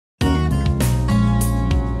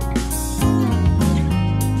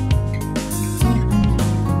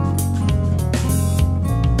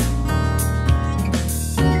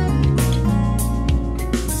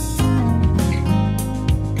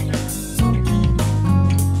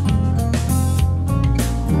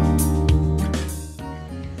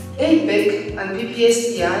and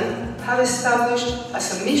PPSTI have established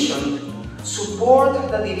as a mission support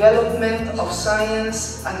the development of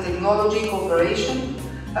science and technology cooperation,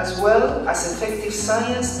 as well as effective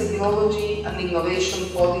science, technology, and innovation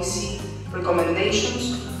policy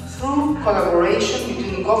recommendations through collaboration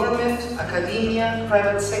between government, academia,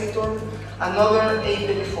 private sector, and other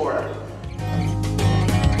APEC fora.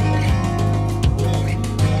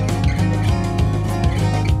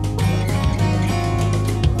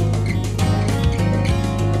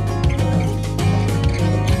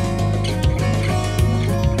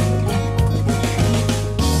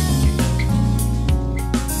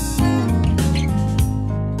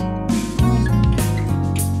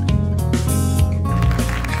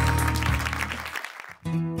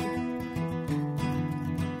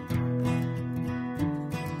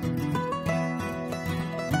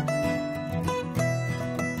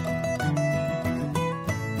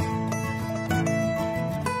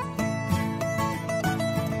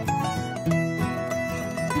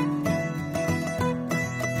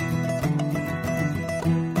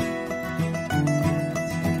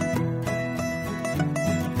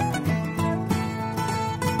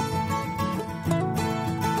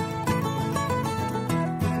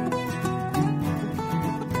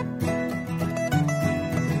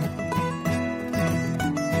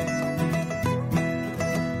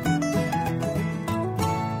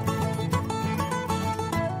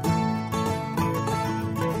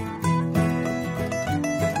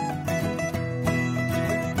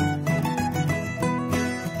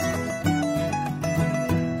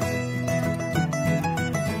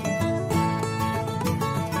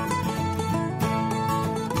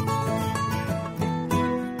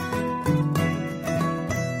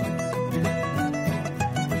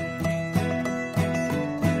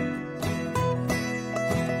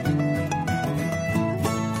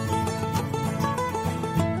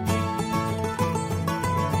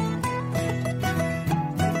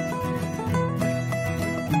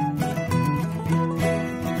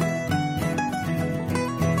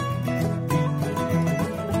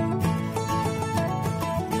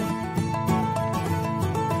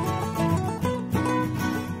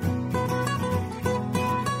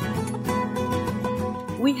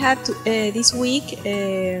 We had this week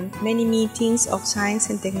many meetings of science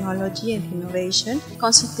and technology and innovation.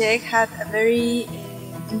 CONCITEC had a very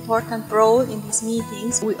important role in these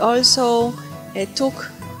meetings. We also took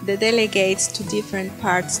the delegates to different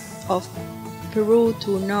parts of Peru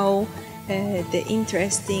to know the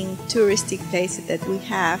interesting touristic places that we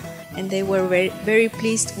have, and they were very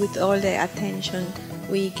pleased with all the attention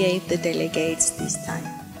we gave the delegates this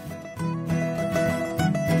time.